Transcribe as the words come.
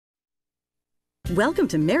Welcome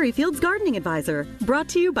to Merryfield's Gardening Advisor, brought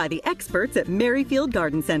to you by the experts at Merryfield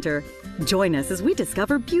Garden Center. Join us as we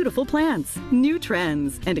discover beautiful plants, new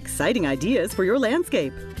trends, and exciting ideas for your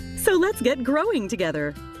landscape. So let's get growing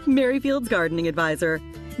together. Merryfield's Gardening Advisor,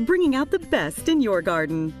 bringing out the best in your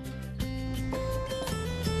garden.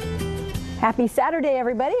 Happy Saturday,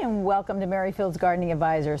 everybody, and welcome to Merryfield's Gardening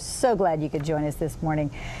Advisor. So glad you could join us this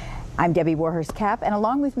morning. I'm Debbie Warhurst-Kapp, and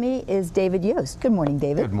along with me is David Yost. Good morning,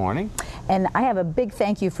 David. Good morning. And I have a big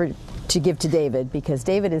thank you to give to David, because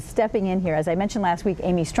David is stepping in here. As I mentioned last week,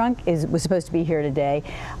 Amy Strunk was supposed to be here today,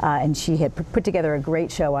 and she had put together a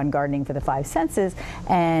great show on gardening for the Five Senses,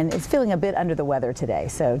 and is feeling a bit under the weather today.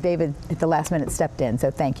 So David, at the last minute, stepped in. So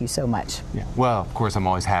thank you so much. Yeah. Well, of course, I'm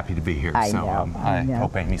always happy to be here. I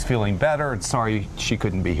hope Amy's feeling better, and sorry she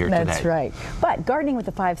couldn't be here today. That's right. But gardening with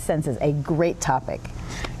the Five Senses, a great topic.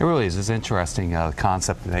 It really is. It's interesting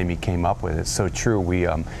concept that Amy came up with. It's so true. We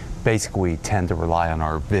basically tend to rely on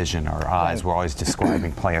our vision, our eyes. Right. We're always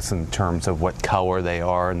describing plants in terms of what color they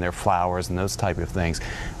are and their flowers and those type of things.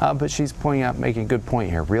 But she's pointing out, making a good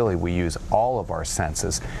point here. Really, we use all of our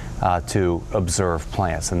senses to observe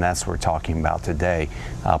plants, and that's what we're talking about today.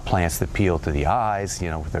 Plants that appeal to the eyes,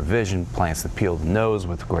 with their vision, plants that appeal to the nose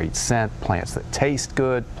with great scent, plants that taste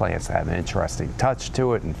good, plants that have an interesting touch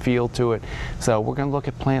to it and feel to it. So we're going to look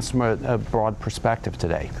at plants from a broad perspective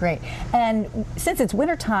today. Great. And since it's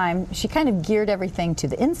winter time, she kind of geared everything to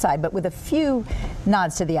the inside, but with a few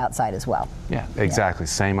nods to the outside as well. Yeah, exactly. Yeah.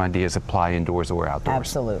 Same ideas apply indoors or outdoors.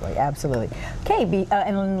 Absolutely, absolutely. Okay,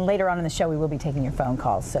 and later on in the show we will be taking your phone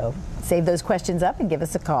calls, so save those questions up and give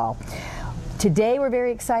us a call. Today we're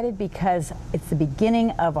very excited because it's the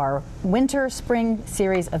beginning of our winter-spring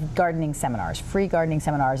series of gardening seminars, free gardening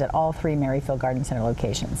seminars at all three Merryfield Garden Center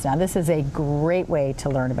locations. Now, this is a great way to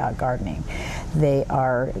learn about gardening. They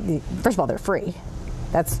are, first of all, they're free.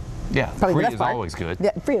 That's free is always good.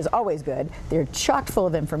 Yeah, free is always good. They're chock full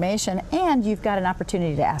of information, and you've got an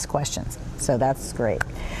opportunity to ask questions. So that's great.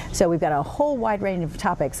 So we've got a whole wide range of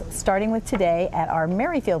topics, starting with today at our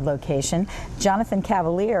Merryfield location, Jonathan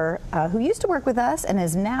Cavalier, who used to work with us and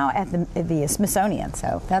is now at the Smithsonian.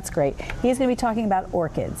 So that's great. He's going to be talking about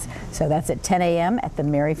orchids. So that's at 10 a.m. at the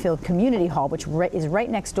Merryfield Community Hall, which is right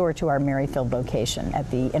next door to our Merryfield location at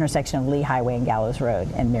the intersection of Lee Highway and Gallows Road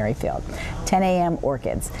in Merryfield. 10 a.m.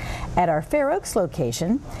 orchids. At our Fair Oaks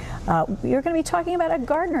location, we're going to be talking about a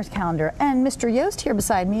gardener's calendar, and Mr. Yost here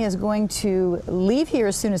beside me is going to leave here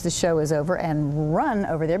as soon as the show is over and run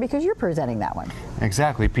over there because you're presenting that one.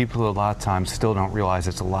 Exactly. People a lot of times still don't realize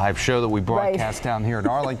it's a live show that we broadcast down here in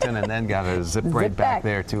Arlington and then got to zip right back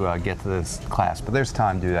there to get to this class. But there's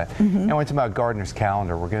time to do that. And when it's about gardener's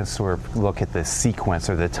calendar, we're going to sort of look at the sequence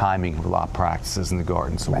or the timing of a lot of practices in the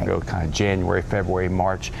garden. So we'll go kind of January, February,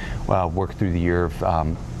 March, work through the year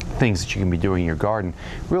of things that you can be doing in your garden.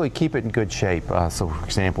 Really keep it in good shape. So for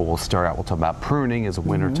example, we'll talk about pruning as a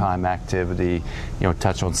wintertime activity,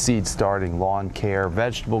 touch on seed starting, lawn care,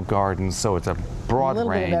 vegetable gardens. So it's a broad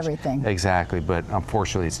range. Bit of everything. Exactly, but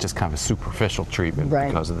unfortunately it's just kind of a superficial treatment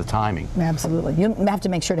because of the timing. Absolutely. You have to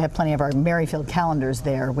make sure to have plenty of our Merryfield calendars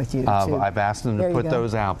there with you. I've asked them to put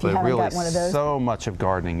those out, but really so much of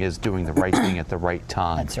gardening is doing the right thing at the right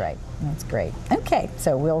time. That's right. That's great. Okay,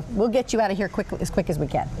 so we'll get you out of here as quick as we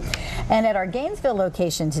can. And at our Gainesville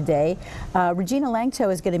location today, Regina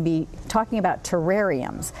Langto is going to be talking about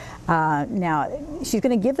terrariums. Now, she's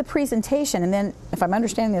going to give the presentation, and then, if I'm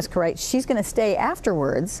understanding this correct, she's going to stay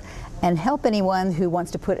afterwards and help anyone who wants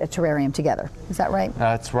to put a terrarium together. Is that right?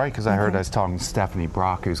 That's right, because I heard I was talking to Stephanie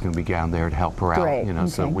Brock, who's going to be down there to help her out,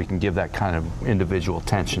 so we can give that kind of individual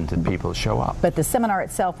attention to people that show up. But the seminar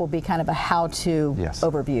itself will be kind of a how-to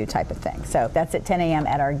overview type of thing. So that's at 10 a.m.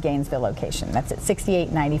 at our Gainesville location. That's at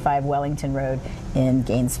 6895 Wellington Road in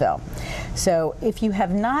Gainesville. So if you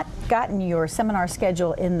have not gotten your seminar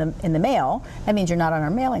schedule in the mail, that means you're not on our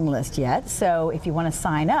mailing list yet. So if you want to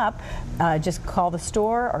sign up, just call the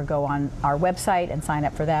store or go on our website and sign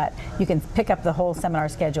up for that. You can pick up the whole seminar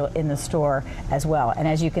schedule in the store as well. And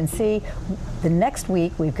as you can see, the next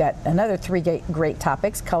week we've got another three great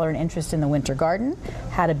topics: color and interest in the winter garden,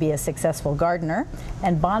 how to be a successful gardener,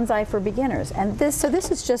 and bonsai for beginners. And this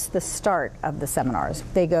is just the start of the seminars.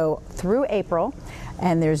 They go through April,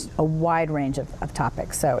 and there's a wide range of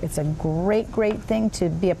topics. So it's a great thing to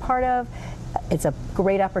be a part of. It's a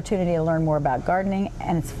great opportunity to learn more about gardening,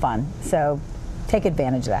 and it's fun. So take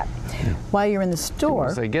advantage of that. While you're in the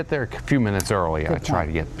store, so get there a few minutes early. I try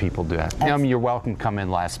to get people to do that. I mean, you're welcome to come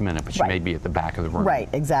in last minute, but you may be at the back of the room. Right,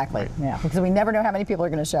 exactly. Yeah, because we never know how many people are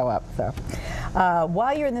going to show up. So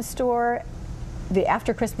while you're in the store, the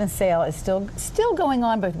after Christmas sale is still going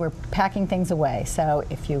on, but we're packing things away. So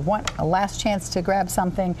if you want a last chance to grab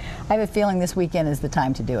something, I have a feeling this weekend is the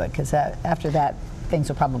time to do it, because after that, things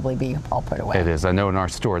will probably be all put away. It is. I know in our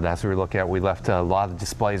store, that's what we look at. We left a lot of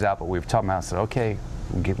displays out, but we've talked about, said, okay,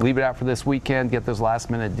 leave it out for this weekend, get those last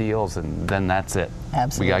minute deals, and then that's it.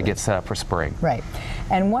 Absolutely. We got to get set up for spring. Right.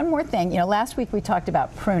 And one more thing, last week we talked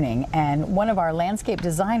about pruning, and one of our landscape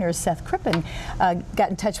designers, Seth Crippen, got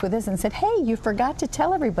in touch with us and said, hey, you forgot to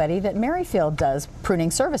tell everybody that Merrifield does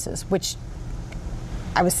pruning services, which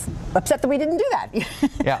I was upset that we didn't do that.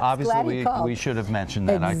 Yeah, obviously we should have mentioned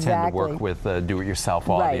that. Exactly. I tend to work with do-it-yourself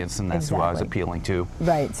audience, and that's who I was appealing to.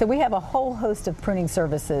 Right. So we have a whole host of pruning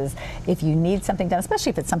services. If you need something done, especially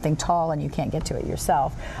if it's something tall and you can't get to it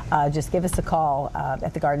yourself, just give us a call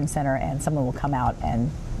at the Garden Center, and someone will come out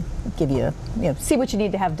and give you, see what you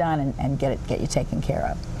need to have done and get you taken care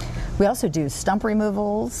of. We also do stump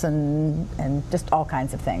removals and just all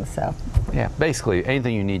kinds of things. So yeah, basically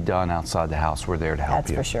anything you need done outside the house, we're there to help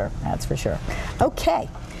you. That's for sure. That's for sure. Okay,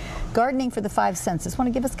 gardening for the 5 senses. Want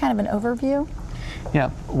to give us kind of an overview? Yeah,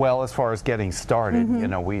 well, as far as getting started,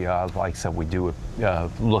 we, like I said, we do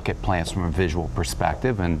look at plants from a visual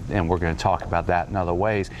perspective, and we're going to talk about that in other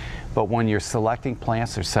ways. But when you're selecting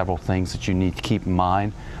plants, there's several things that you need to keep in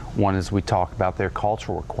mind. One is we talk about their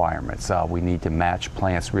cultural requirements. We need to match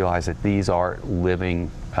plants, realize that these are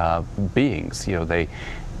living beings.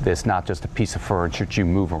 It's not just a piece of furniture that you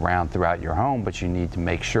move around throughout your home, but you need to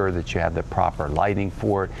make sure that you have the proper lighting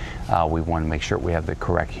for it. We want to make sure we have the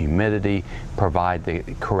correct humidity, provide the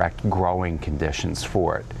correct growing conditions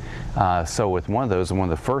for it. So with one of those,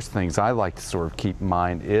 one of the first things I like to sort of keep in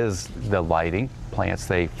mind is the lighting. Plants,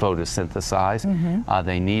 they photosynthesize.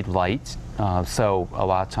 They need light. So a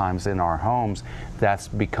lot of times in our homes, that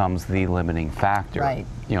becomes the limiting factor. Right.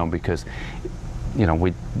 Because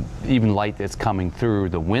even light that's coming through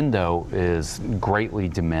the window is greatly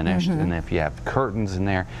diminished, and if you have curtains in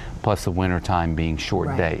there, plus the wintertime being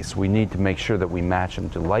short days, we need to make sure that we match them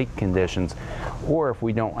to light conditions. Or if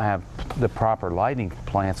we don't have the proper lighting for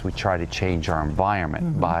plants, we try to change our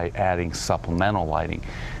environment by adding supplemental lighting.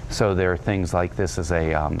 So there are things like this is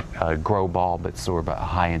a grow bulb, it's sort of a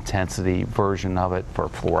high intensity version of it for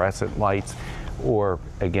fluorescent lights. Or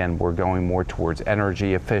again, we're going more towards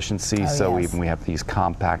energy efficiency, even we have these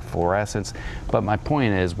compact fluorescents. But my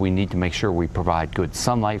point is we need to make sure we provide good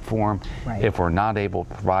sunlight for them. Right. If we're not able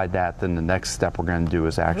to provide that, then the next step we're going to do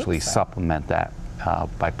is actually supplement that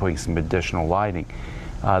by putting some additional lighting.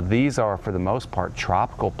 These are, for the most part,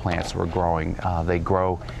 tropical plants we're growing. They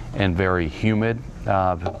grow in very humid,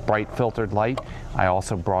 bright filtered light. I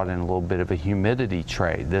also brought in a little bit of a humidity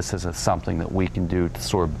tray. This is something that we can do to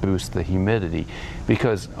sort of boost the humidity,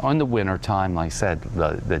 because on the winter time, like I said,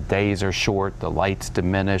 the days are short, the light's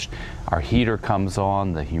diminished, our heater comes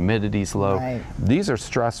on, the humidity's low. Right. These are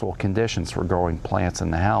stressful conditions for growing plants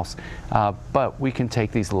in the house, but we can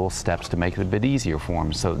take these little steps to make it a bit easier for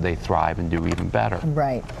them so they thrive and do even better.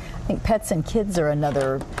 Right. I think pets and kids are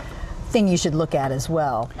another thing you should look at as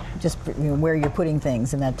well, just where you're putting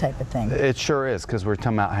things and that type of thing. It sure is, because we're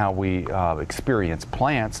talking about how we experience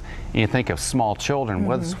plants. And you think of small children,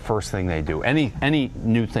 what's the first thing they do? Any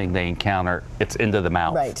new thing they encounter, it's into the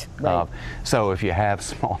mouth. Right. So if you have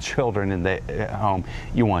small children in the home,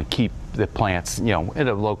 you want to keep the plants, in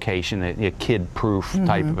a location, a kid-proof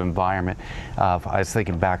type of environment. I was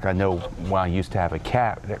thinking back, I know when I used to have a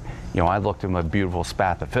cat, I looked at my beautiful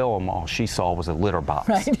Spathiphyllum, all she saw was a litter box.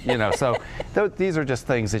 Right. So these are just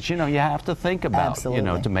things that, you have to think about,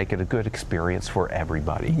 Absolutely. to make it a good experience for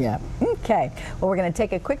everybody. Yeah. Okay. Well, we're going to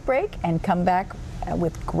take a quick break and come back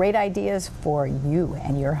with great ideas for you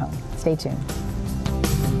and your home. Stay tuned.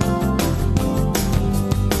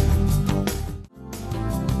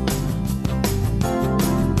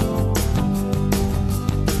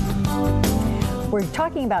 We're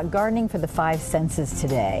talking about gardening for the 5 senses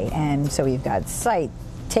today, and so we've got sight,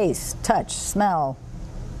 taste, touch, smell.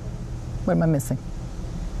 What am I missing?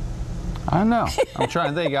 I don't know. I'm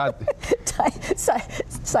trying to think.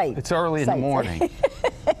 Sight. It's early in the morning.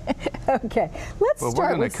 Okay, let's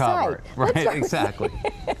start with sight. We're going to cover it. Right, exactly.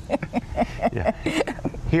 Yeah.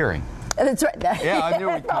 Hearing. That's right. Yeah, I knew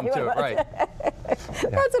we'd come to it. Right.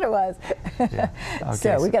 That's what it was. Yeah. Okay.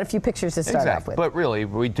 So we've got a few pictures to start off with. But really,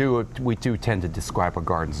 we do tend to describe our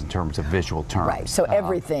gardens in terms of visual terms. Right. So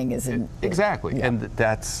everything is in. Exactly. Yeah. And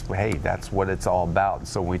that's what it's all about.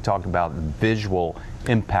 So when we talk about visual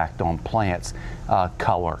impact on plants,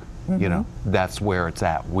 color. That's where it's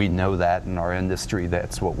at. We know that in our industry.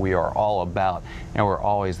 That's what we are all about, and we're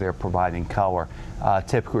always there providing color.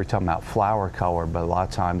 Typically, we're talking about flower color, but a lot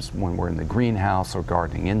of times when we're in the greenhouse or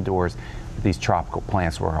gardening indoors, these tropical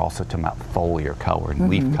plants, we're also talking about foliar color and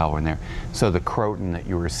leaf color in there. So the croton that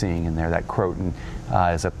you were seeing in there, that croton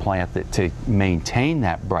is a plant that to maintain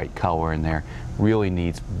that bright color in there really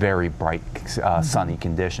needs very bright sunny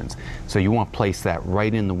conditions. So you want to place that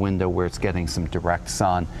right in the window where it's getting some direct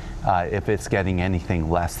sun. If it's getting anything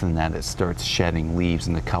less than that, it starts shedding leaves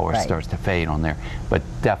and the color starts to fade on there. But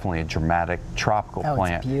definitely a dramatic tropical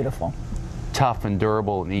plant. It's beautiful. Tough and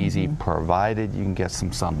durable and easy, provided you can get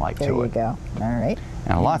some sunlight to it. There you go. All right.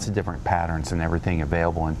 And lots of different patterns and everything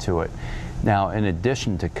available into it. Now, in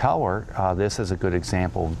addition to color, this is a good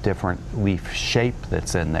example of different leaf shape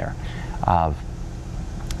that's in there.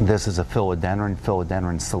 This is a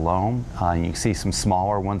philodendron Siloam. You can see some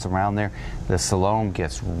smaller ones around there. The Siloam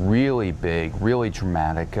gets really big, really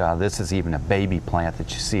dramatic. This is even a baby plant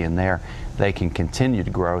that you see in there. They can continue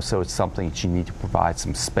to grow, so it's something that you need to provide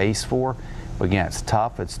some space for. But again, it's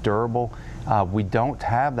tough, it's durable. We don't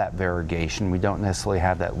have that variegation. We don't necessarily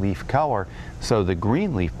have that leaf color. So the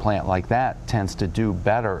green leaf plant like that tends to do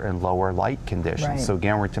better in lower light conditions. Right. So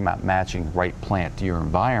again, we're talking about matching the right plant to your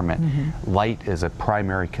environment. Light is a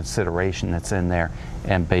primary consideration that's in there.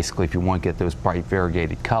 And basically, if you want to get those bright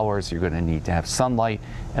variegated colors, you're going to need to have sunlight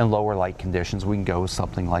and lower light conditions. We can go with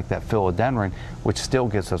something like that philodendron, which still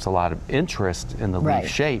gives us a lot of interest in the leaf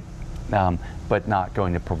shape. But not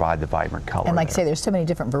going to provide the vibrant color. And like I say, there's so many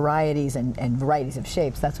different varieties and varieties of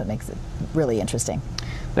shapes. That's what makes it really interesting.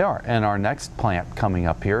 They are. And our next plant coming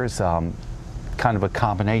up here is kind of a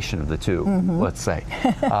combination of the two, let's say.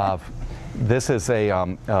 This is a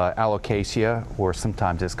alocasia, or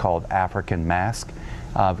sometimes it's called African mask.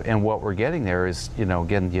 And what we're getting there is, you know,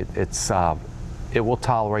 again, it will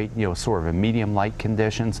tolerate, you know, sort of a medium light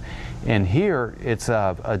conditions. And here it's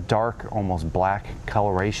a dark, almost black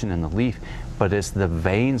coloration in the leaf, but it's the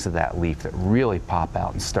veins of that leaf that really pop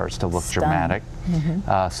out and starts to look dramatic.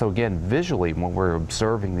 So again, visually, when we're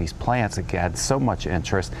observing these plants, it adds so much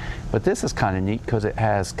interest. But this is kind of neat because it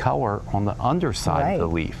has color on the underside of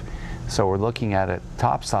the leaf. So we're looking at it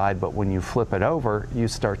top side, but when you flip it over, you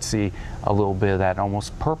start to see a little bit of that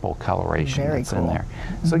almost purple coloration that's in there.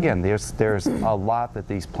 So again, there's a lot that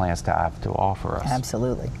these plants have to offer us.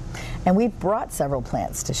 Absolutely. And we've brought several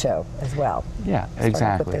plants to show as well. Yeah,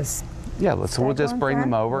 exactly. Yeah, so we'll just bring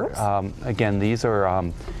them over. Again, these are,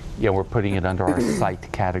 you know, we're putting it under our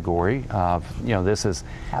site category. You know, this is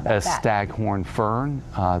a staghorn fern.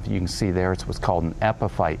 You can see there it's what's called an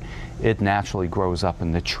epiphyte. It naturally grows up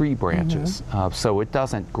in the tree branches, so it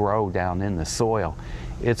doesn't grow down in the soil.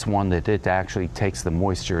 It's one that it actually takes the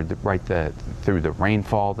moisture through the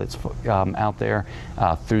rainfall that's out there,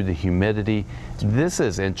 through the humidity. This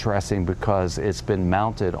is interesting because it's been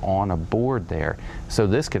mounted on a board there. So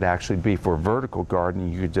this could actually be for vertical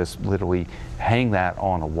gardening. You could just literally hang that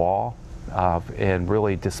on a wall and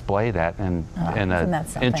really display that in an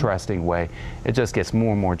interesting way. It just gets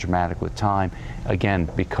more and more dramatic with time. Again,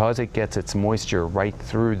 because it gets its moisture right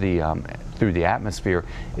through the atmosphere,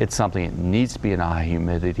 it's something that needs to be in a high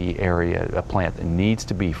humidity area, a plant that needs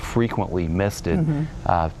to be frequently misted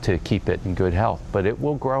to keep it in good health. But it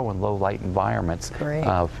will grow in low light environments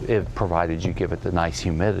if provided you give it the nice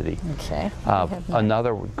humidity. Okay.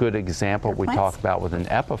 Another good example we talked about with an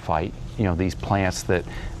epiphyte, you know, these plants that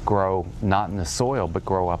grow not in the soil but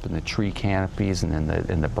grow up in the tree canopies and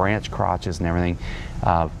in the branch crotches and everything.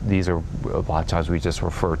 These are a lot of times we just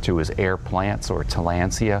refer to as air plants or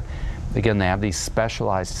tillandsia. Again, they have these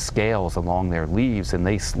specialized scales along their leaves, and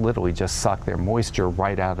they literally just suck their moisture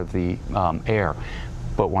right out of the air.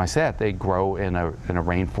 But when I say that, they grow in a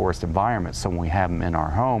rainforest environment, so when we have them in our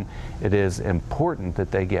home, it is important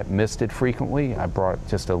that they get misted frequently. I brought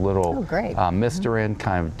just a little mister in,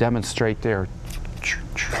 kind of demonstrate there.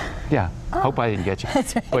 Yeah, hope I didn't get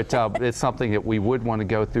you. But it's something that we would want to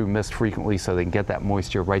go through, mist frequently, so they can get that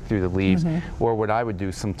moisture right through the leaves. Or what I would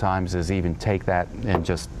do sometimes is even take that and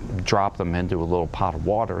just drop them into a little pot of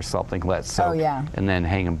water or something, let soak, and then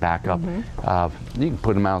hang them back up. You can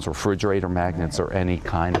put them out as refrigerator magnets or any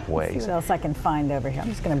kind of way. Let's see what else I can find over here. I'm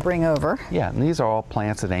just going to bring over. Yeah, and these are all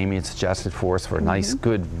plants that Amy had suggested for us for a nice,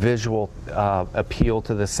 good visual appeal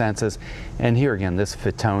to the senses. And here again, this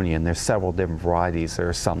Phytonian, there's several different varieties. There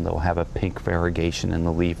are some that will have a pink variegation in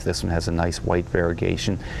the leaf. This one has a nice white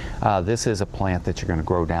variegation. This is a plant that you're going to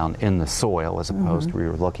grow down in the soil, as opposed to we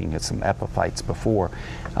were looking at some epiphytes before.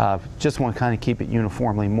 Just want to kind of keep it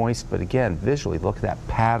uniformly moist, but again, visually look at that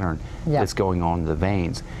pattern that's going on in the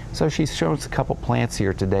veins. So she's shown us a couple plants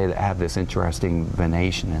here today that have this interesting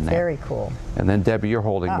venation in there. Very cool. And then Debbie, you're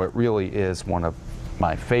holding what really is one of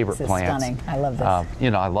my favorite plants. Stunning. I love this. You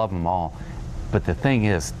know, I love them all. But the thing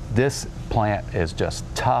is, this plant is just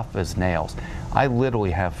tough as nails. I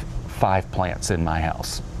literally have 5 plants in my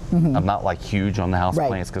house. I'm not like huge on the house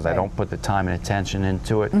plants because I don't put the time and attention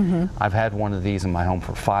into it. I've had one of these in my home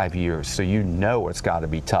for 5 years, so you know it's got to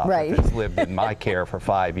be tough. If it's lived in my care for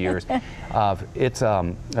 5 years. It's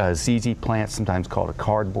a ZZ plant, sometimes called a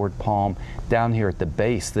cardboard palm. Down here at the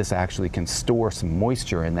base, this actually can store some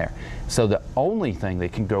moisture in there. So the only thing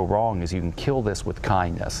that can go wrong is you can kill this with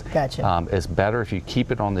kindness. Gotcha. It's better if you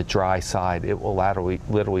keep it on the dry side. It will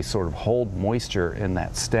literally sort of hold moisture in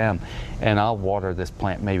that stem. And I'll water this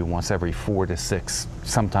plant maybe once every 4 to 6,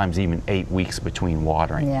 sometimes even 8 weeks between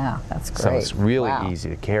watering. Yeah, that's great. So it's really easy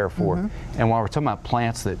to care for. And while we're talking about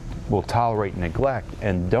plants that will tolerate neglect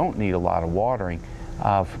and don't need a lot of watering,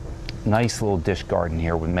 nice little dish garden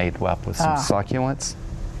here we made up with some succulents.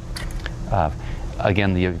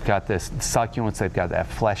 Again, you've got this succulents, they've got that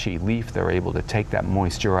fleshy leaf. They're able to take that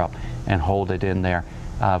moisture up and hold it in there.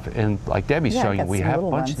 And like Debbie's showing you, we have a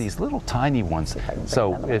bunch of these little tiny ones.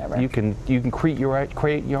 So you can create your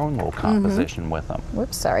own little composition with them.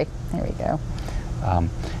 Whoops, sorry. There we go.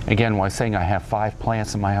 Again, when I was saying I have 5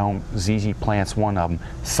 plants in my home, ZZ plants, one of them,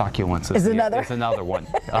 succulents is another one.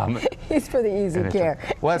 He's for the easy care.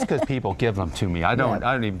 Well, that's because people give them to me. I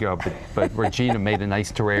don't even go, but Regina made a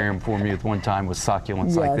nice terrarium for me one time with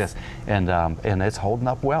succulents like this, and it's holding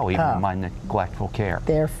up well, even in my neglectful care.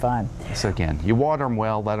 They're fun. So again, you water them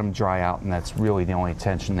well, let them dry out, and that's really the only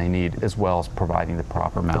attention they need, as well as providing the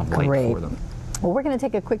proper amount of light for them. Well, we're going to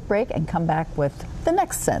take a quick break and come back with the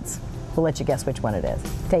next sense. We'll let you guess which one it is.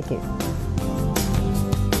 Take you.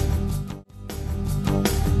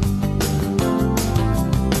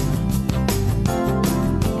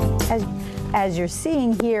 As you're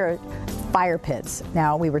seeing here, fire pits.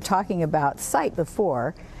 Now, we were talking about sight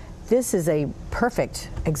before. This is a perfect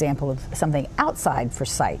example of something outside for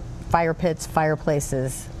sight. Fire pits,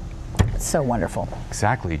 fireplaces. It's so wonderful.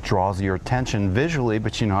 Exactly. It draws your attention visually,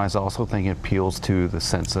 but you know, I was also thinking it appeals to the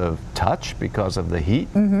sense of touch because of the heat.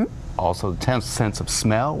 Also the sense of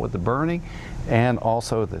smell with the burning, and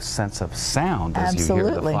also the sense of sound as you hear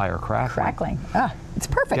the fire crackling. It's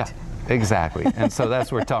perfect. Yeah, exactly. And so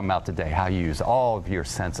that's what we're talking about today, how you use all of your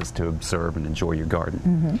senses to observe and enjoy your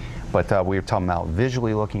garden. But we were talking about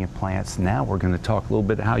visually looking at plants. Now we're going to talk a little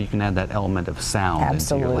bit how you can add that element of sound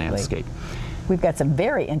into your landscape. We've got some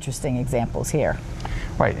very interesting examples here.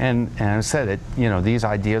 Right, and I said it, you know, these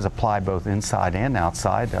ideas apply both inside and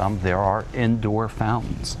outside. There are indoor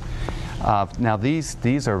fountains. Now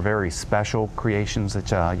these are very special creations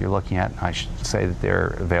that you're looking at. I should say that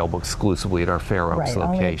they're available exclusively at our Fair Oaks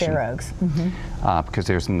location. Only at Fair Oaks. Because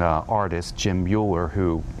there's an artist, Jim Mueller,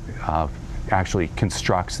 who actually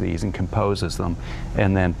constructs these and composes them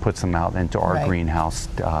and then puts them out into our greenhouse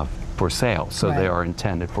for sale. So they are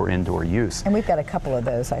intended for indoor use. And we've got a couple of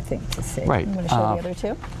those, I think, to see. Right. You want to show the other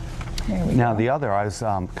two? Now the other, I was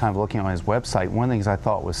kind of looking on his website. One of the things I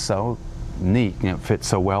thought was so neat, you know, fits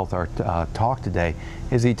so well with our talk today,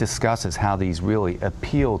 is he discusses how these really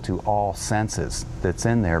appeal to all senses that's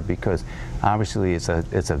in there, because obviously it's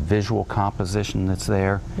a visual composition that's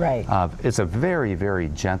there. Right. It's a very, very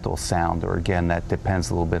gentle sound, or again, that depends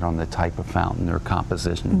a little bit on the type of fountain or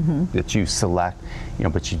composition that you select, you know,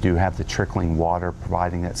 but you do have the trickling water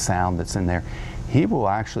providing that sound that's in there. He will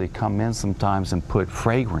actually come in sometimes and put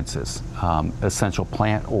fragrances, essential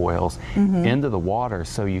plant oils, into the water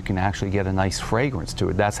so you can actually get a nice fragrance to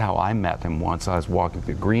it. That's how I met him once. I was walking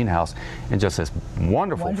through the greenhouse and just this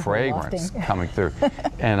wonderful fragrance coming through.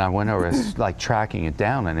 And I went over, like tracking it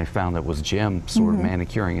down, and I found it was Jim sort of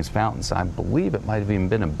manicuring his fountains. I believe it might have even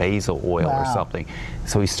been a basil oil or something.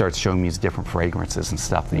 So he starts showing me his different fragrances and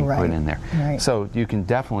stuff that he put in there. So you can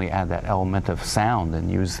definitely add that element of sound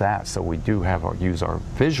and use that. So we do have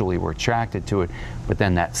visually we're attracted to it, but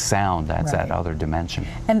then that sound adds that other dimension.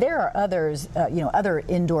 And there are others, you know, other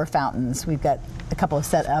indoor fountains. We've got a couple of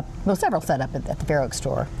set up, well, several set up at the Fair Oaks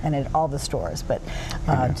store and at all the stores, but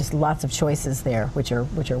just lots of choices there, which are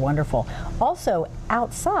wonderful. Also,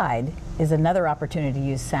 outside is another opportunity to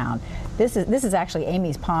use sound. This is actually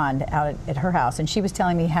Amy's pond out at her house, and she was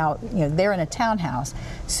telling me how, you know, they're in a townhouse,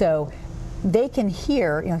 so they can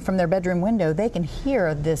hear, you know, from their bedroom window, they can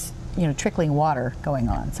hear this, you know, trickling water going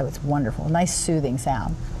on. So it's wonderful, nice soothing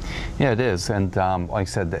sound. Yeah, it is, and like I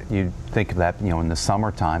said, that you think of that, you know, in the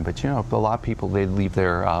summertime, but you know, a lot of people, they leave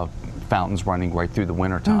their fountains running right through the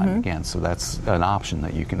wintertime again. So that's an option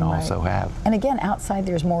that you can also have. And again, outside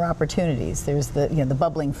there's more opportunities. There's the the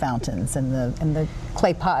bubbling fountains and the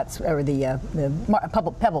clay pots or the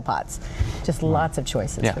pebble pots. Just lots of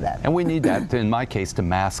choices for that. And we need that in my case to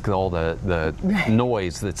mask all the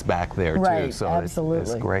noise that's back there too. So absolutely.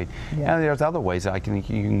 It's great. And there's other ways you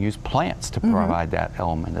can use plants to provide that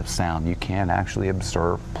element of sound. You can actually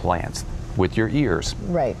observe plants with your ears.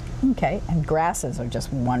 Right. Okay. And grasses are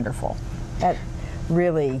just wonderful. That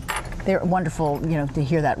really, they're wonderful, to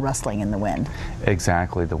hear that rustling in the wind.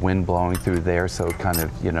 Exactly. The wind blowing through there, so kind of,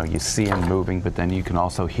 you see them moving, but then you can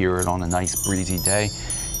also hear it on a nice breezy day.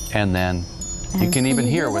 And then you can even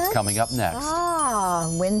hear what's coming up next. Ah,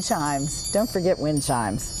 wind chimes. Don't forget wind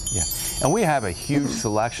chimes. Yeah. And we have a huge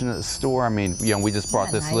selection at the store. I mean, we just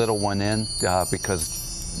brought this little one in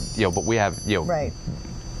because, but we have,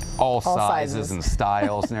 all sizes and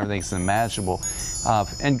styles and everything's imaginable.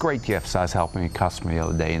 And great gifts. I was helping a customer the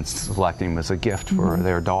other day and selecting them as a gift for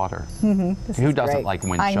their daughter. Who doesn't like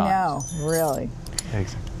wind chimes? I know, really.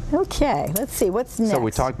 Exactly. Okay, let's see, what's next? So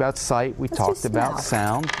we talked about sight, we talked about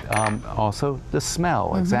sound, also the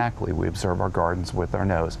smell, exactly. We observe our gardens with our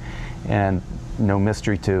nose. And no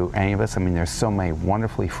mystery to any of us, I mean, there's so many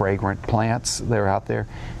wonderfully fragrant plants that are out there.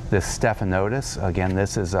 This Stephanotis, again,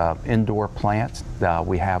 this is an indoor plant.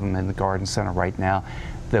 We have them in the garden center right now.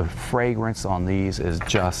 The fragrance on these is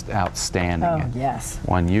just outstanding. Oh, yes.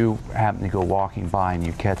 When you happen to go walking by and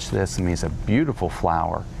you catch this, I mean, it's a beautiful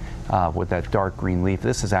flower. With that dark green leaf.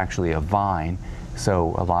 This is actually a vine,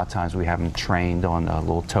 so a lot of times we have them trained on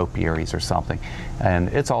little topiaries or something. And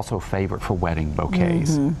it's also a favorite for wedding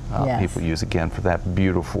bouquets. People use, again, for that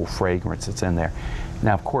beautiful fragrance that's in there.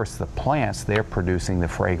 Now, of course, the plants, they're producing the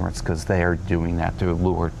fragrance because they are doing that to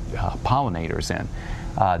lure pollinators in.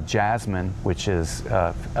 Jasmine, which is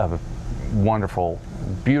a wonderful,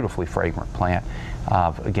 beautifully fragrant plant.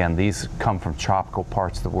 Again, these come from tropical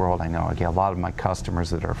parts of the world. I know I get a lot of my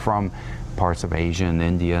customers that are from parts of Asia and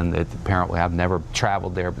India, and that apparently I've never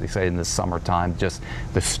traveled there, but they say in the summertime, just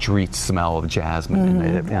the streets smell of jasmine,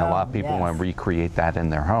 and a lot of people want to recreate that in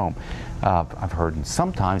their home. I've heard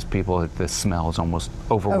sometimes people that the smell is almost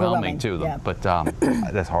overwhelming to them, but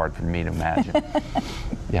that's hard for me to imagine.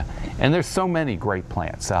 And there's so many great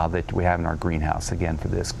plants that we have in our greenhouse. Again, for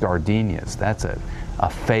this, gardenias, that's a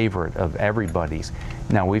favorite of everybody's.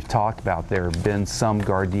 Now, we've talked about there have been some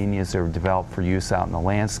gardenias that are developed for use out in the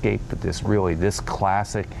landscape, but this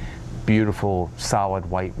classic, beautiful, solid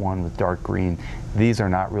white one with dark green, these are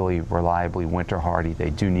not really reliably winter hardy. They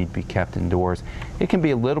do need to be kept indoors. It can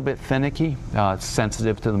be a little bit finicky,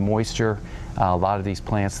 sensitive to the moisture. A lot of these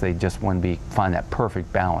plants, they just want to find that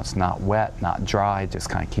perfect balance, not wet, not dry, just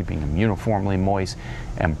kind of keeping them uniformly moist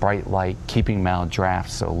and bright light, keeping them out of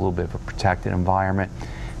drafts, so a little bit of a protected environment.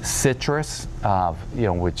 Citrus,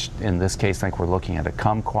 which in this case, I think we're looking at a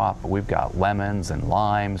kumquat, but we've got lemons and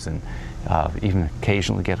limes and even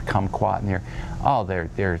occasionally get a kumquat in here. Oh,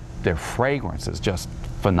 their fragrance is just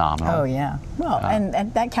phenomenal. Oh yeah, well,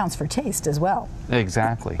 and that counts for taste as well.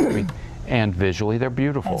 Exactly. And visually, they're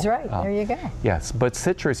beautiful. That's right. There you go. Yes, but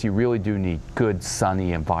citrus, you really do need good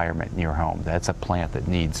sunny environment in your home. That's a plant that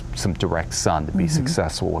needs some direct sun to be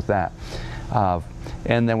successful with that.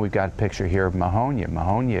 And then we've got a picture here of Mahonia.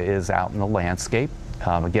 Mahonia is out in the landscape.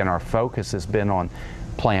 Again, our focus has been on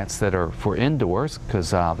plants that are for indoors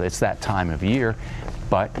because it's that time of year.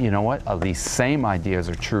 But you know what? These same ideas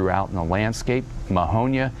are true out in the landscape.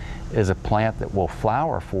 Mahonia is a plant that will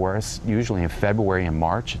flower for us usually in February and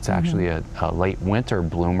March. It's actually a late winter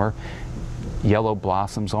bloomer. Yellow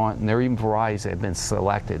blossoms on it, and there are even varieties that have been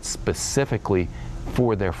selected specifically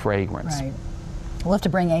for their fragrance. Right. We'll have to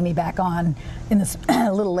bring Amy back on in this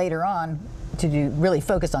a little later on to really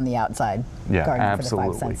focus on the outside garden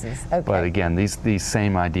absolutely. For the five senses. Okay. But again, these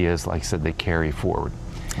same ideas, like I said, they carry forward.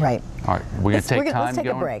 Right. All right, we're going to take time. Let's take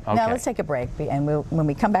a break. Okay. Now let's take a break, and when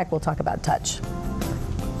we come back, we'll talk about touch.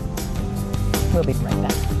 We'll be right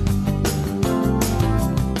back.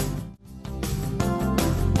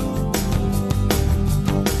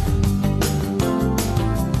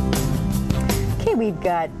 Okay, we've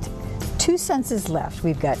got two senses left.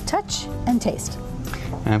 We've got touch and taste.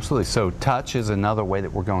 Absolutely. So touch is another way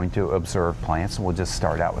that we're going to observe plants. We'll just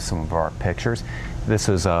start out with some of our pictures. This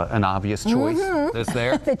is an obvious choice that's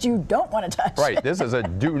there. That you don't want to touch. Right. This is a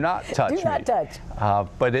do not touch do not touch.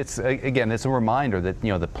 But it's, again, it's a reminder that,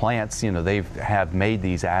 the plants, they have made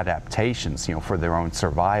these adaptations, for their own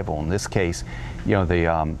survival. In this case,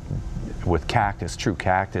 with cactus, true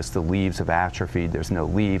cactus, the leaves have atrophied. There's no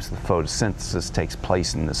leaves. The photosynthesis takes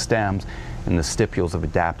place in the stems, and the stipules have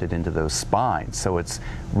adapted into those spines. So it's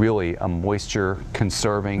really a moisture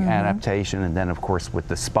conserving adaptation, and then of course with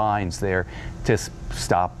the spines there to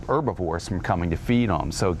stop herbivores from coming to feed on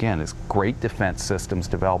them. So again, it's great defense systems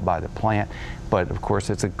developed by the plant, but of course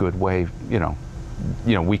it's a good way, you know,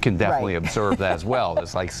 we can definitely observe that as well.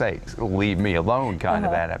 It's like, say, leave me alone kind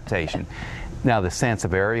of adaptation. Now the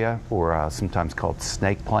Sansevieria, or sometimes called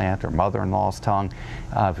snake plant or mother-in-law's tongue,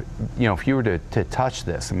 you know, if you were to touch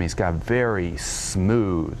this, I mean, it's got a very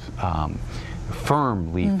smooth,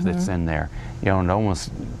 firm leaf that's in there. You know, it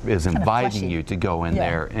almost is inviting you to go in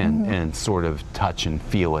there and sort of touch and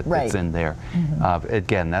feel it that's in there.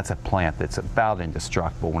 Again, that's a plant that's about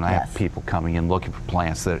indestructible. When I have people coming in looking for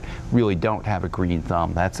plants that really don't have a green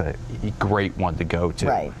thumb, that's a great one to go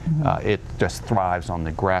to. It just thrives on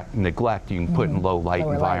neglect. You can put in low light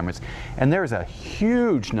environments. And there's a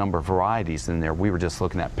huge number of varieties in there. We were just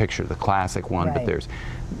looking at a picture of the classic one, but there's,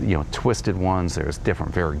 you know, twisted ones, there's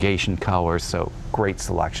different variegation colors, so great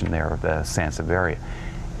selection there of the Sansevieria.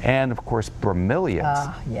 And of course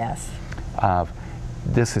bromeliads.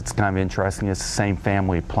 This, it's kind of interesting, it's the same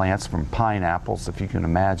family of plants from pineapples, if you can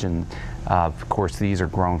imagine. Of course these are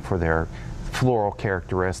grown for their floral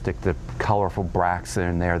characteristic, the colorful bracts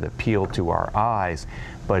in there that appeal to our eyes.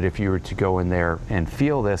 But if you were to go in there and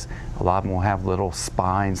feel this, a lot of them will have little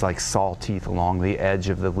spines like saw teeth along the edge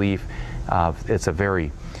of the leaf. It's a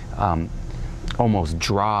very almost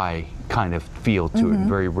dry kind of feel to it,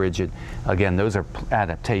 very rigid. Again, those are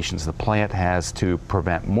adaptations the plant has to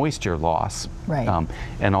prevent moisture loss,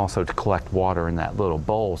 and also to collect water in that little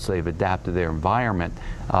bowl, so they've adapted their environment,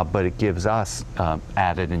 but it gives us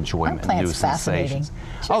added enjoyment and new sensations.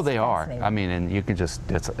 Oh, they are. I mean, and you can just,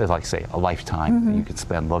 it's like, say, a lifetime that you could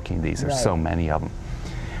spend looking at these. There's so many of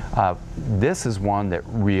them. This is one that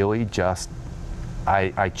really just,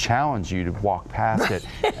 I challenge you to walk past it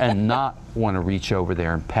and not want to reach over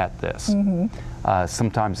there and pet this.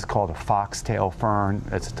 Sometimes it's called a foxtail fern.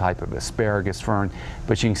 It's a type of asparagus fern,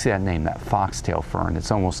 but you can see that name, that foxtail fern.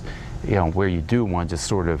 It's almost, you know, where you do want to just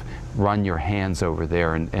sort of run your hands over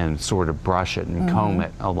there and sort of brush it and comb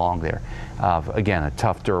it along there. Again, a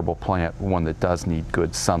tough, durable plant, one that does need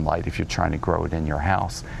good sunlight if you're trying to grow it in your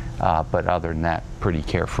house. But other than that, pretty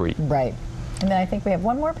carefree. And then I think we have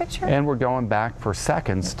one more picture. And we're going back for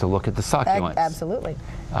seconds to look at the succulents. Absolutely.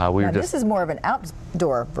 This is more of an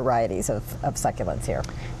outdoor varieties of succulents here.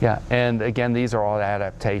 Yeah, and again, these are all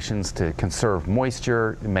adaptations to conserve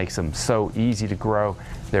moisture. It makes them so easy to grow.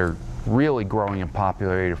 They're really growing in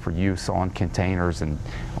popularity for use on containers and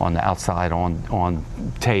on the outside on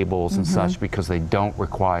tables and such, because they don't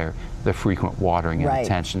require the frequent watering and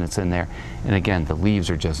attention that's in there. And again, the leaves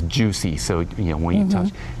are just juicy, so you know, when you touch,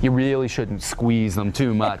 you really shouldn't squeeze them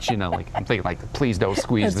too much. You know, like I'm thinking, like, please don't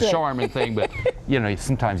squeeze the Charmin thing, but you know,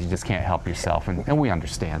 sometimes you just can't help yourself, and we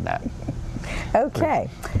understand that. Okay.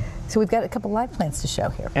 So we've got a couple live plants to show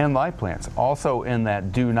here. And live plants, also in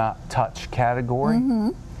that do not touch category.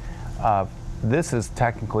 This is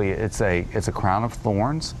technically, it's a crown of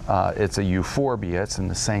thorns. It's a euphorbia. It's in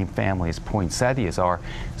the same family as poinsettias are.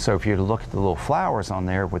 So if you were to look at the little flowers on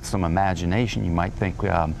there with some imagination, you might think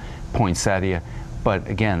poinsettia. But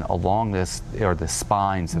again, along this are the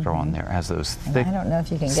spines that are on there, as those thick. I don't know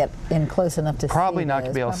if you can get in close enough to see. Probably not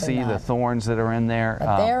to be able to see the thorns that are in there.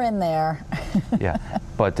 But they're in there. Yeah,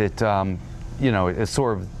 but it, you know, it's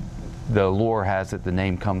sort of, the lore has it, the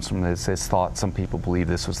name comes from this. It's thought, some people believe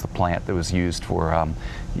this was the plant that was used for,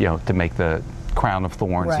 you know, to make the crown of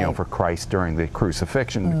thorns, you know, for Christ during the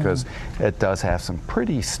crucifixion, because it does have some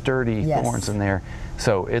pretty sturdy thorns in there.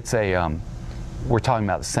 So it's a, we're talking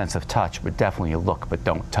about the sense of touch, but definitely a look but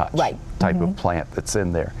don't touch type of plant that's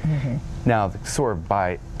in there. Now, sort of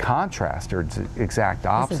by contrast, or exact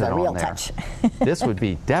opposite on there, this would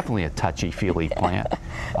be definitely a touchy-feely plant.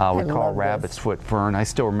 We call it rabbit's foot fern. I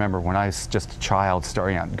still remember when I was just a child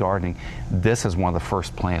starting out gardening, this is one of the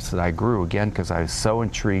first plants that I grew, again, because I was so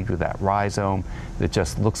intrigued with that rhizome that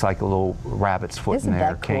just looks like a little rabbit's foot in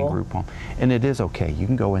there, kangaroo palm. And it is okay. You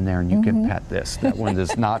can go in there and you can pet this. That one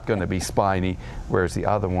is not going to be spiny, whereas the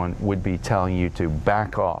other one would be telling you to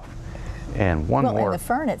back off. And one more. And the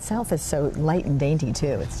fern itself is so light and dainty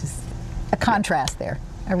too. It's just a contrast there,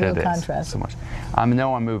 a real contrast. So much. I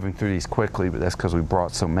know I'm moving through these quickly, but that's because we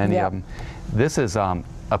brought so many of them. This is a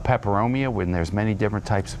peperomia, when there's many different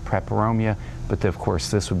types of peperomia, but of course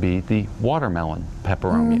this would be the watermelon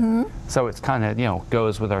peperomia. So it's kind of, you know,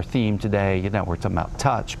 goes with our theme today. You know, we're talking about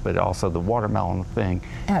touch, but also the watermelon thing.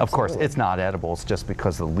 Of course, it's not edible. It's just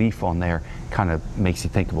because the leaf on there kind of makes you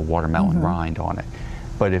think of a watermelon rind on it.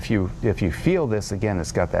 But if you feel this, again,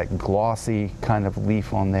 it's got that glossy kind of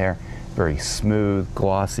leaf on there, very smooth,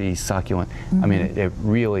 glossy, succulent. I mean, it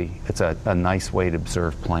really, it's a nice way to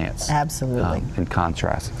observe plants. Absolutely. In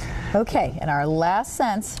contrast. Okay, and our last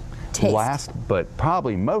sense, taste. Last, but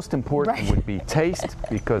probably most important, would be taste,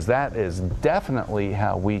 because that is definitely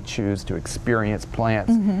how we choose to experience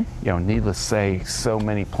plants. You know, needless to say, so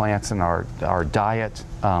many plants in our diet,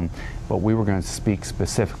 but we were going to speak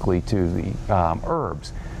specifically to the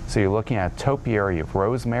herbs. So you're looking at topiary of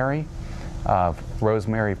rosemary.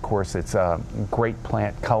 Rosemary, of course, it's a great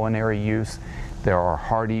plant culinary use. There are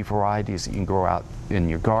hardy varieties that you can grow out in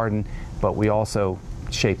your garden, but we also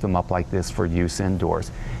shape them up like this for use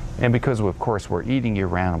indoors. And because, of course, we're eating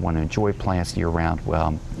year-round and want to enjoy plants year-round,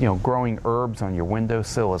 well, you know, growing herbs on your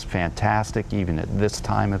windowsill is fantastic, even at this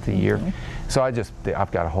time of the year. So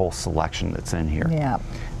I've got a whole selection that's in here. Yeah.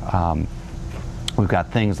 We've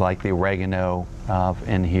got things like the oregano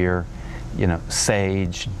in here, you know,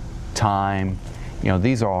 sage, thyme. You know,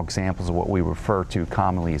 these are all examples of what we refer to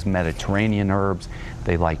commonly as Mediterranean herbs.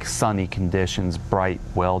 They like sunny conditions, bright,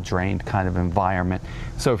 well-drained kind of environment.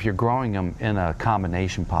 So if you're growing them in a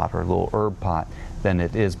combination pot or a little herb pot, then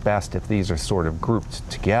it is best if these are sort of grouped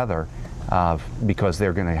together because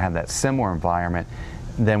they're going to have that similar environment.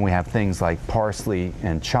 Then we have things like parsley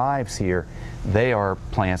and chives here. They are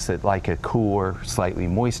plants that like a cooler, slightly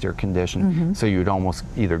moister condition, so you would almost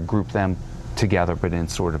either group them together but in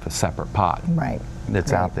sort of a separate pot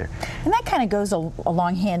that's out there. And that kind of goes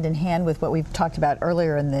along hand in hand with what we've talked about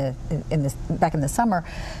earlier back in the summer,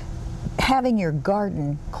 having your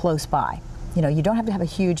garden close by. You know, you don't have to have a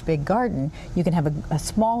huge big garden. You can have a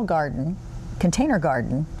small garden, container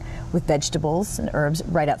garden, with vegetables and herbs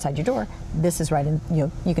right outside your door. This is right in, you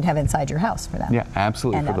can have inside your house for that. Yeah,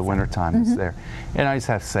 absolutely, and for the winter time it's there. And I just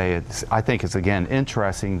have to say, I think it's, again,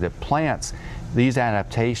 interesting that plants, these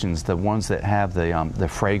adaptations, the ones that have the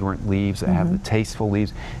fragrant leaves, that have the tasteful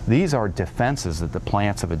leaves, these are defenses that the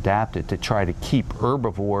plants have adapted to try to keep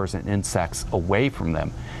herbivores and insects away from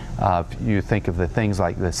them. You think of the things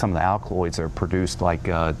like some of the alkaloids that are produced like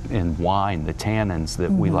in wine, the tannins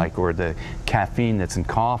that we like, or the caffeine that's in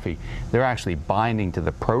coffee, they're actually binding to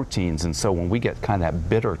the proteins, and so when we get kind of that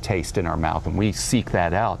bitter taste in our mouth, and we seek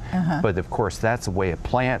that out, but of course that's the way a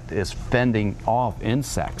plant is fending off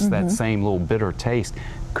insects. That same little bitter taste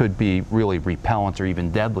could be really repellent or even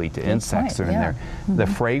deadly to insects that are in there. The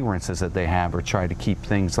fragrances that they have are trying to keep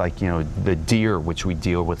things like, you know, the deer, which we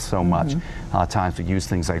deal with so much. A lot of times we use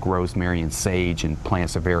things like rosemary and sage, and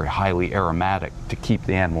plants are very highly aromatic to keep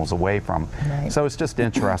the animals away from them. So it's just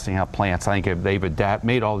interesting how plants, I think, they've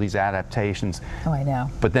made all these adaptations. Oh, I know.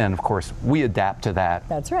 But then, of course, we adapt to that.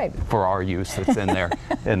 That's right. For our use that's in there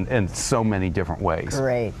in so many different ways.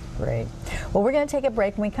 Great, great. Well, we're going to take a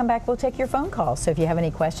break. When we come back, we'll take your phone calls. So if you have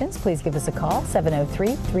any questions, please give us a call,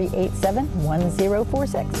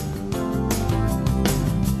 703-387-1046.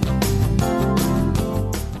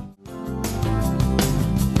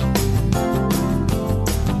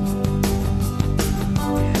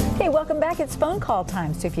 Welcome back. It's phone call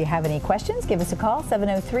time. So if you have any questions, give us a call,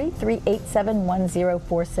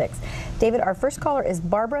 703-387-1046. David, our first caller is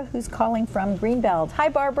Barbara, who's calling from Greenbelt. Hi,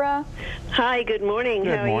 Barbara. Hi, good morning.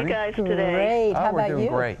 How are you guys today? Great. How about you? We're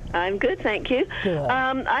doing great. I'm good, thank you. Good.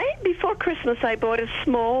 Before Christmas, I bought a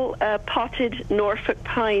small potted Norfolk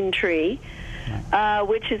pine tree,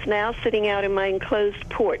 which is now sitting out in my enclosed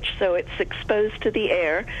porch, so it's exposed to the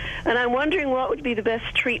air. And I'm wondering what would be the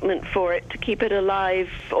best treatment for it to keep it alive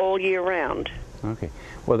all year round. Okay.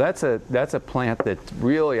 Well, that's a plant that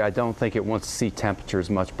really, I don't think it wants to see temperatures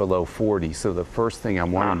much below 40. So the first thing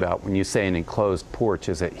I'm wondering about when you say an enclosed porch,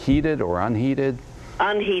 is it heated or unheated?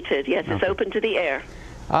 Unheated, yes. It's open to the air.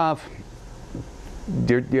 To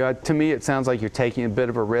me, it sounds like you're taking a bit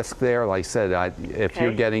of a risk there. Like I said, if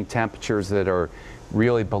you're getting temperatures that are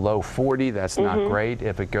really below 40, that's not great.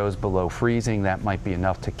 If it goes below freezing, that might be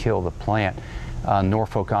enough to kill the plant.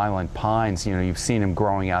 Norfolk Island pines, you know, you've seen them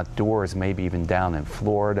growing outdoors, maybe even down in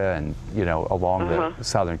Florida and, you know, along the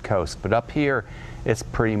southern coast. But up here, it's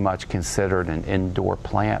pretty much considered an indoor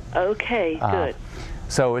plant. Okay, good.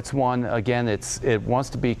 So it's one, again, it wants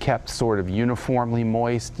to be kept sort of uniformly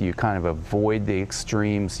moist. You kind of avoid the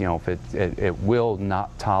extremes. You know, if it will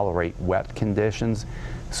not tolerate wet conditions.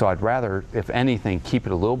 So I'd rather, if anything, keep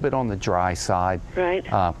it a little bit on the dry side. Right.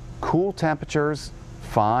 Cool temperatures,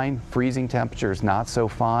 fine. Freezing temperatures, not so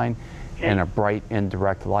fine. And a bright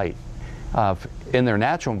indirect light. In their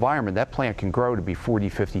natural environment, that plant can grow to be 40,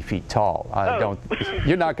 50 feet tall.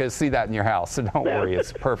 You're not going to see that in your house, so don't worry.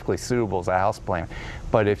 It's perfectly suitable as a house plant.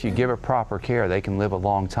 But if you give it proper care, they can live a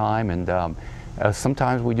long time. And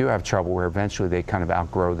sometimes we do have trouble where eventually they kind of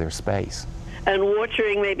outgrow their space. And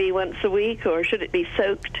watering maybe once a week, or should it be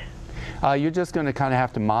soaked? You're just going to kind of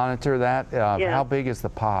have to monitor that. Yeah. How big is the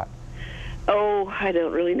pot? Oh, I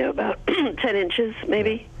don't really know, about 10 inches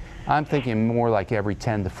maybe. I'm thinking more like every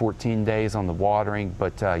 10 to 14 days on the watering,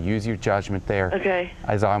 but use your judgment there. Okay.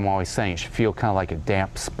 As I'm always saying, it should feel kind of like a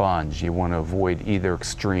damp sponge. You want to avoid either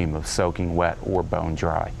extreme of soaking wet or bone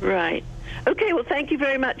dry. Right. Okay, well, thank you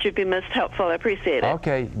very much. You've been most helpful. I appreciate it.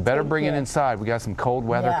 Okay, better bring it inside. We got some cold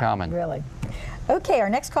weather coming. Really. Okay, our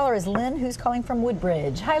next caller is Lynn, who's calling from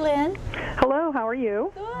Woodbridge. Hi, Lynn. Hello, how are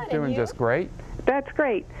you? Good. Doing just great. That's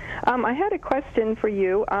great. I had a question for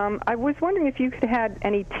you. I was wondering if you could have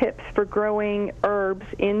any tips for growing herbs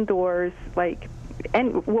indoors,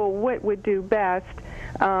 what would do best,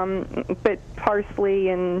 but parsley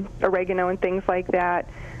and oregano and things like that.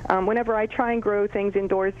 Whenever I try and grow things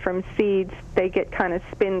indoors from seeds, they get kind of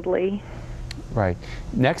spindly. Right.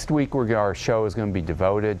 Next week, our show is going to be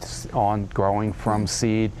devoted on growing from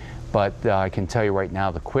seed, but I can tell you right now,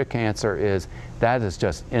 the quick answer is that is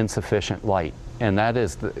just insufficient light. And that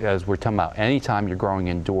is, as we're talking about, anytime you're growing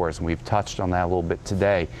indoors, and we've touched on that a little bit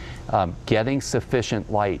today, getting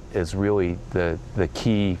sufficient light is really the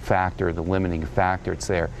key factor, the limiting factor. It's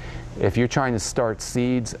there. If you're trying to start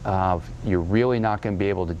seeds, you're really not going to be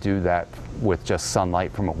able to do that with just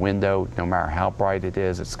sunlight from a window. No matter how bright it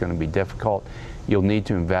is, it's going to be difficult. You'll need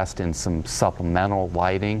to invest in some supplemental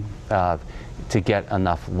lighting to get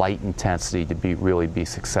enough light intensity to really be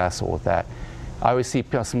successful with that. I always see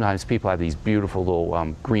sometimes people have these beautiful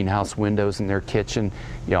little greenhouse windows in their kitchen.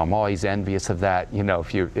 You know, I'm always envious of that. You know,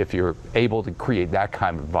 if you're able to create that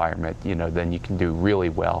kind of environment, you know, then you can do really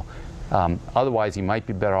well. Otherwise, you might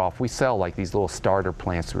be better off. We sell like these little starter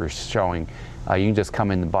plants we were showing. You can just come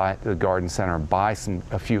in the garden center and buy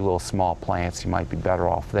a few little small plants. You might be better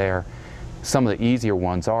off there. Some of the easier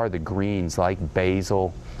ones are the greens like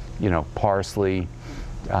basil, you know, parsley.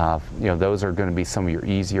 You know, those are going to be some of your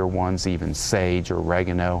easier ones, even sage or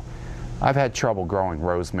oregano. I've had trouble growing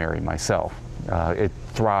rosemary myself. It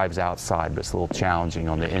thrives outside, but it's a little challenging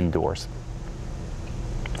on the indoors.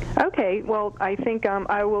 Okay, well, I think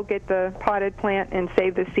I will get the potted plant and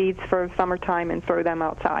save the seeds for summertime and throw them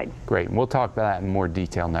outside. Great, and we'll talk about that in more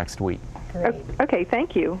detail next week. Great. Okay,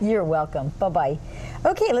 thank you. You're welcome. Bye-bye.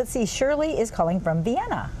 Okay, let's see. Shirley is calling from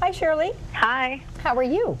Vienna. Hi, Shirley. Hi. How are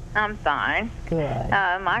you? I'm fine. Good.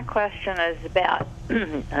 My question is about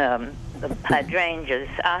the hydrangeas.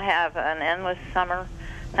 I have an endless summer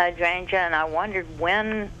hydrangea, and I wondered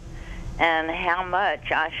when and how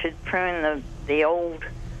much I should prune the old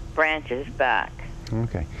branches back.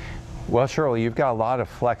 Okay. Well, Shirley, you've got a lot of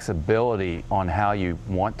flexibility on how you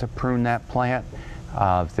want to prune that plant.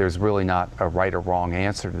 There's really not a right or wrong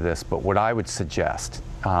answer to this, but what I would suggest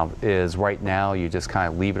is right now you just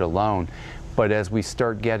kind of leave it alone. But as we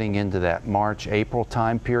start getting into that March, April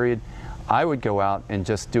time period, I would go out and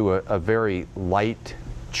just do a very light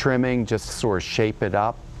trimming, just to sort of shape it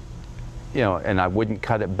up. You know, and I wouldn't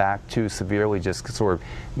cut it back too severely, just sort of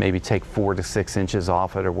maybe take 4 to 6 inches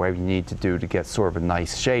off it or whatever you need to do to get sort of a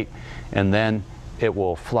nice shape. And then it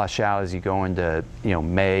will flush out as you go into, you know,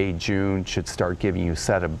 May, June, should start giving you a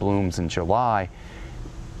set of blooms in July.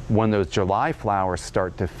 When those July flowers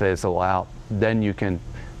start to fizzle out, then you can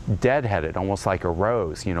deadhead it, almost like a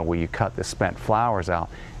rose, you know, where you cut the spent flowers out,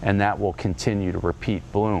 and that will continue to repeat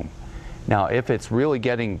bloom. Now, if it's really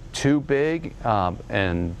getting too big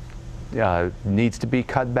and needs to be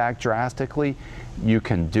cut back drastically, you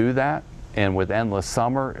can do that, and with endless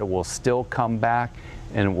summer, it will still come back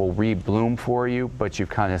and it will rebloom for you, but you've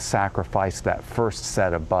kind of sacrificed that first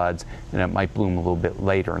set of buds, and it might bloom a little bit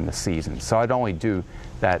later in the season. So I'd only do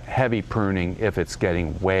that heavy pruning if it's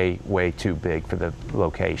getting way, way too big for the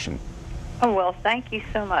location. Oh, well, thank you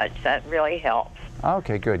so much. That really helps.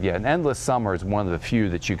 Okay, good. Yeah, and endless summer is one of the few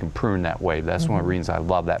that you can prune that way. That's one of the reasons I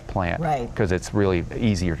love that plant. Right. Because it's really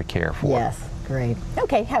easier to care for. Yes, great.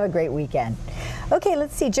 Okay, have a great weekend. Okay,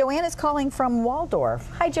 let's see. Joanne is calling from Waldorf.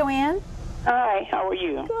 Hi, Joanne. Hi, how are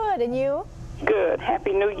you? Good, and you? Good.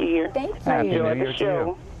 Happy New Year. Thank you. Happy New Enjoy Year the to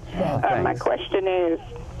show. you. My question is,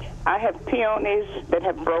 I have peonies that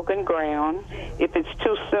have broken ground. If it's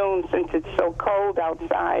too soon, since it's so cold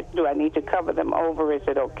outside, do I need to cover them over? Is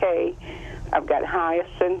it okay? I've got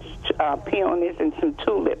hyacinths, peonies, and some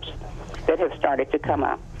tulips that have started to come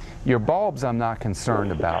up. Your bulbs I'm not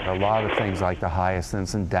concerned about. A lot of things like the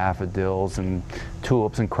hyacinths and daffodils and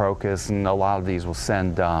tulips and crocus, and a lot of these will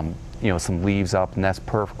send you know, some leaves up, and that's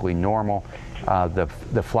perfectly normal.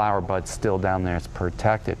 The flower bud's still down there, it's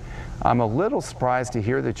protected. I'm a little surprised to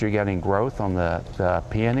hear that you're getting growth on the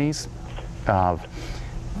peonies.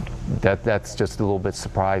 that's just a little bit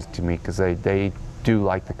surprising to me because they do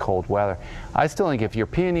like the cold weather. I still think if your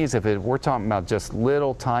peonies, we're talking about just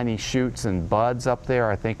little tiny shoots and buds up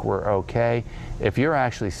there, I think we're okay. If you're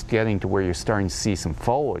actually getting to where you're starting to see some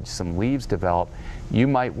foliage, some leaves develop, you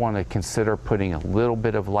might want to consider putting a little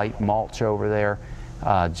bit of light mulch over there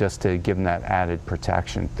just to give them that added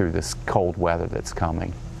protection through this cold weather that's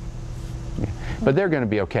coming. Yeah. But they're going to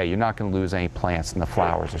be okay. You're not going to lose any plants, and the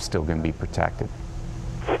flowers are still going to be protected.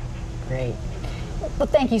 Great. Well,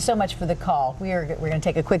 thank you so much for the call. We're going to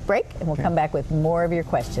take a quick break, and we'll come back with more of your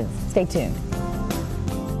questions. Stay tuned.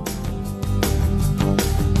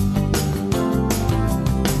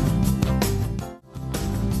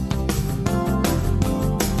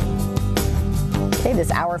 Okay,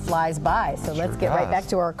 this hour flies by, so let's get right back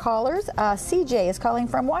to our callers. CJ is calling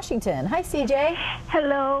from Washington. Hi, CJ.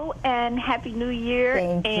 Hello, and Happy New Year.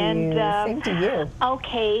 Thank you. Same to you.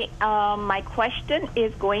 Okay, my question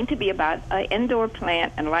is going to be about an indoor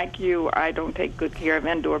plant, and like you, I don't take good care of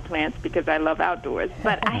indoor plants because I love outdoors.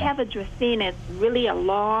 But I have a Dracaena. It's really a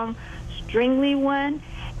long, stringly one,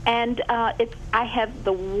 and I have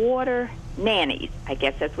the water nannies, I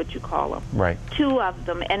guess that's what you call them. Right. 2 of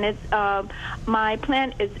them, and it's my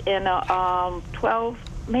plant is in a 12,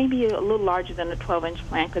 maybe a little larger than a 12-inch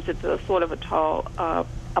plant because it's a sort of a tall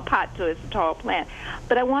a pot, so it's a tall plant.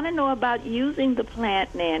 But I want to know about using the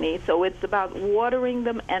plant nanny. So it's about watering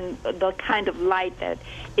them and the kind of light that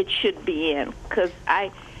it should be in, because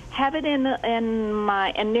I have it in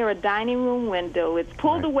near a dining room window. It's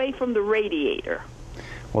pulled away from the radiator.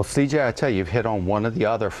 Well, CJ, I tell you, you've hit on one of the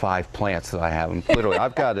other 5 plants that I have. Literally,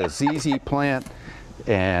 I've got a ZZ plant,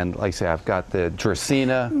 and like I say, I've got the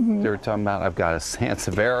Dracaena they're talking about. I've got a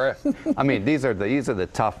Sansevieria. I mean, these are the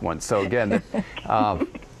tough ones. So again,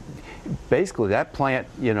 basically that plant,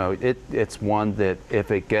 you know, it's one that if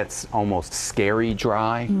it gets almost scary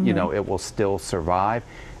dry, you know, it will still survive.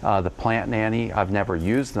 The plant nanny, I've never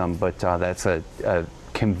used them, but that's a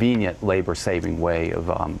convenient labor-saving way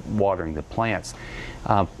of watering the plants.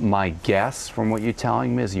 My guess from what you're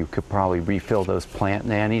telling me is you could probably refill those plant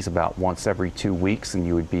nannies about once every 2 weeks, and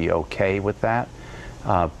you would be okay with that.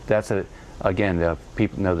 Again,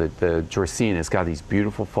 people know that the Dracaena has got these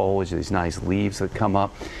beautiful foliage, these nice leaves that come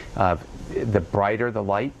up. The brighter the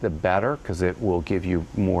light, the better, because it will give you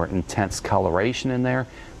more intense coloration in there.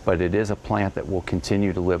 But it is a plant that will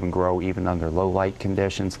continue to live and grow even under low light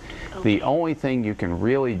conditions. Okay. The only thing you can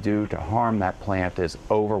really do to harm that plant is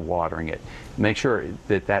overwatering it. Make sure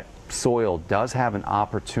that that soil does have an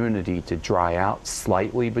opportunity to dry out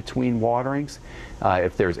slightly between waterings.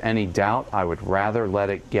 If there's any doubt, I would rather let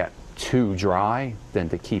it get too dry than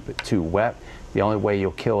to keep it too wet. The only way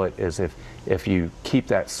you'll kill it is if you keep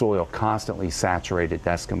that soil constantly saturated.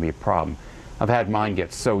 That's going to be a problem. I've had mine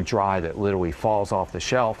get so dry that literally falls off the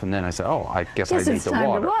shelf, and then I say, oh, I guess I need to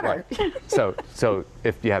water. Right. So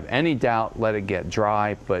if you have any doubt, let it get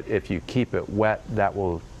dry, but if you keep it wet,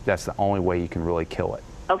 that's the only way you can really kill it.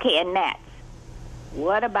 Okay, and gnats.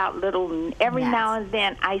 What about every now and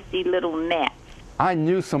then I see little gnats. I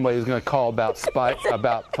knew somebody was going to call about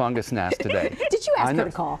fungus gnats today. Did you ask her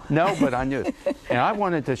to call? No, but I knew it. And I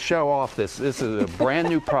wanted to show off this. This is a brand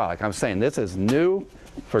new product. I'm saying this is new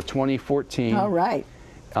for 2014. All right.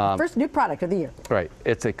 First new product of the year. Right.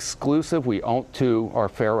 It's exclusive. We own to our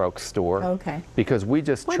Fair Oaks store. Okay. Because we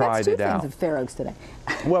just tried it out. That's 2 things of Fair Oaks today.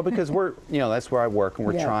 Well, because that's where I work, and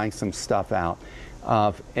we're trying some stuff out.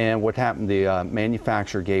 And what happened, the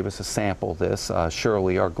manufacturer gave us a sample of this.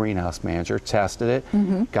 Shirley, our greenhouse manager, tested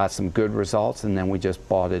it, got some good results, and then we just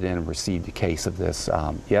bought it in and received a case of this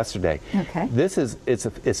yesterday. Okay. This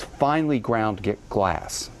it's finely ground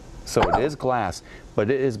glass. So it is glass, but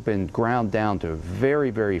it has been ground down to very,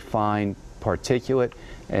 very fine particulate,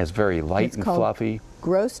 and it's very light and fluffy.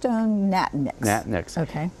 Growstone Natinix. Natinix.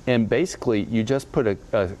 Okay. And basically, you just put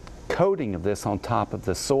a coating of this on top of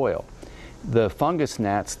the soil. The fungus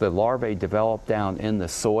gnats, the larvae develop down in the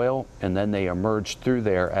soil, and then they emerge through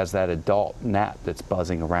there as that adult gnat that's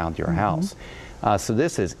buzzing around your house. So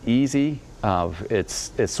this is easy.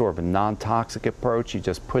 It's sort of a non-toxic approach. You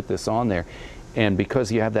just put this on there. And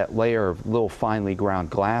because you have that layer of little finely ground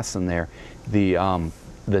glass in there, the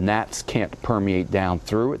gnats can't permeate down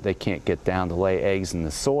through it. They can't get down to lay eggs in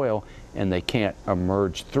the soil, and they can't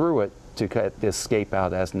emerge through it to escape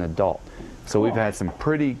out as an adult. So we've had some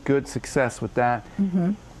pretty good success with that.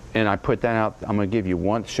 And I put that out. I'm going to give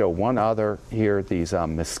you show one other here, these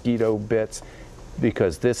mosquito bits,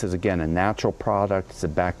 because this is, again, a natural product. It's a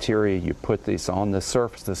bacteria. You put this on the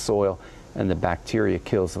surface of the soil, and the bacteria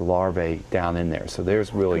kills the larvae down in there. So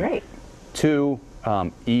there's really 2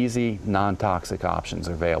 easy, non-toxic options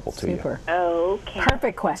available to you. Super. Okay.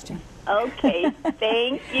 Perfect question. Okay.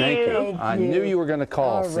 Thank you. Thank you. Thank I you. knew you were going to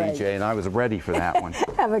call, All right. CJ, and I was ready for that one.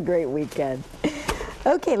 Have a great weekend.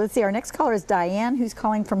 Okay, let's see. Our next caller is Diane, who's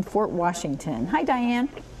calling from Fort Washington. Hi, Diane.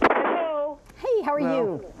 Hello. Hey, how are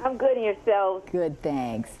you? I'm good, and yourselves? Good,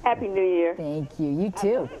 thanks. Happy New Year. Thank you. You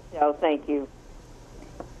too. Oh, thank you.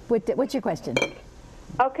 What's your question?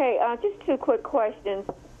 Okay, just two quick questions.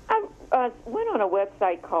 I went on a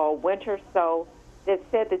website called Winter Sow that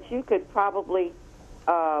said that you could probably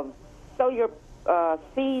sow your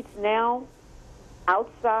seeds now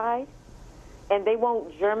outside, and they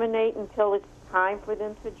won't germinate until it's time for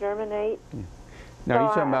them to germinate. Now, are you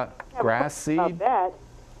talking about grass seed? About that.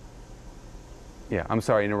 Yeah, I'm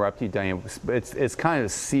sorry to interrupt you, Diane. It's kind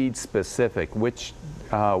of seed specific. Which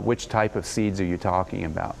type of seeds are you talking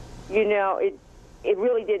about? You know, it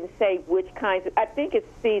really didn't say which kinds. I think it's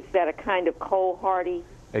seeds that are kind of cold hardy.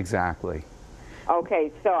 Exactly.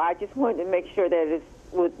 Okay, so I just wanted to make sure that it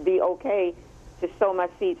would be okay to sow my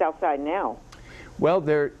seeds outside now. Well,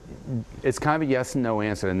 it's kind of a yes and no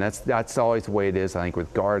answer, and that's always the way it is, I think,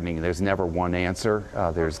 with gardening. There's never one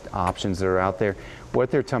answer. There's options that are out there.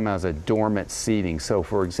 What they're talking about is a dormant seeding. So,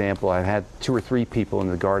 for example, I had 2 or 3 people in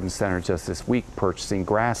the garden center just this week purchasing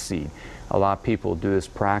grass seed. A lot of people do this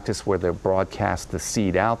practice where they broadcast the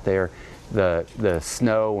seed out there. The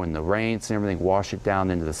snow and the rains and everything wash it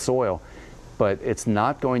down into the soil, but it's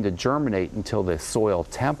not going to germinate until the soil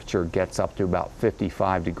temperature gets up to about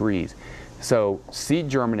 55 degrees. So seed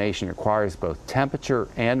germination requires both temperature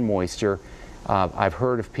and moisture. I've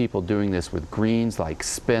heard of people doing this with greens like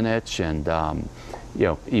spinach and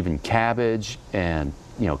even cabbage and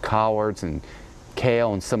collards and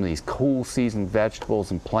kale and some of these cool season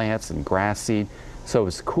vegetables and plants and grass seed. So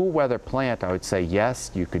as a cool weather plant, I would say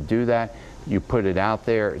yes, you could do that. You put it out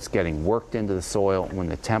there, it's getting worked into the soil. When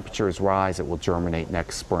the temperatures rise, it will germinate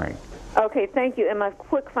next spring. Okay, thank you. And my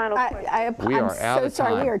quick final question. We are out of time.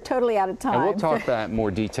 Sorry, we are totally out of time. And we'll talk that in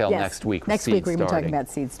more detail yes, next week. Next week we're going to be talking about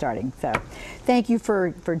seed starting. So thank you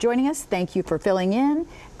for joining us. Thank you for filling in.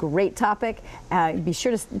 Great topic. Be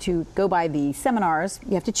sure to go by the seminars.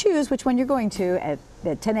 You have to choose which one you're going to at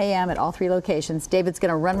 10 a.m. at all 3 locations. David's going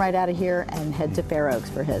to run right out of here and head to Fair Oaks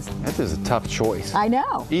for his. That is a tough choice. I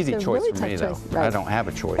know. Easy choice really for me, though. Right. I don't have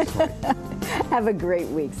a choice. Have a great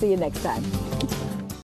week. See you next time.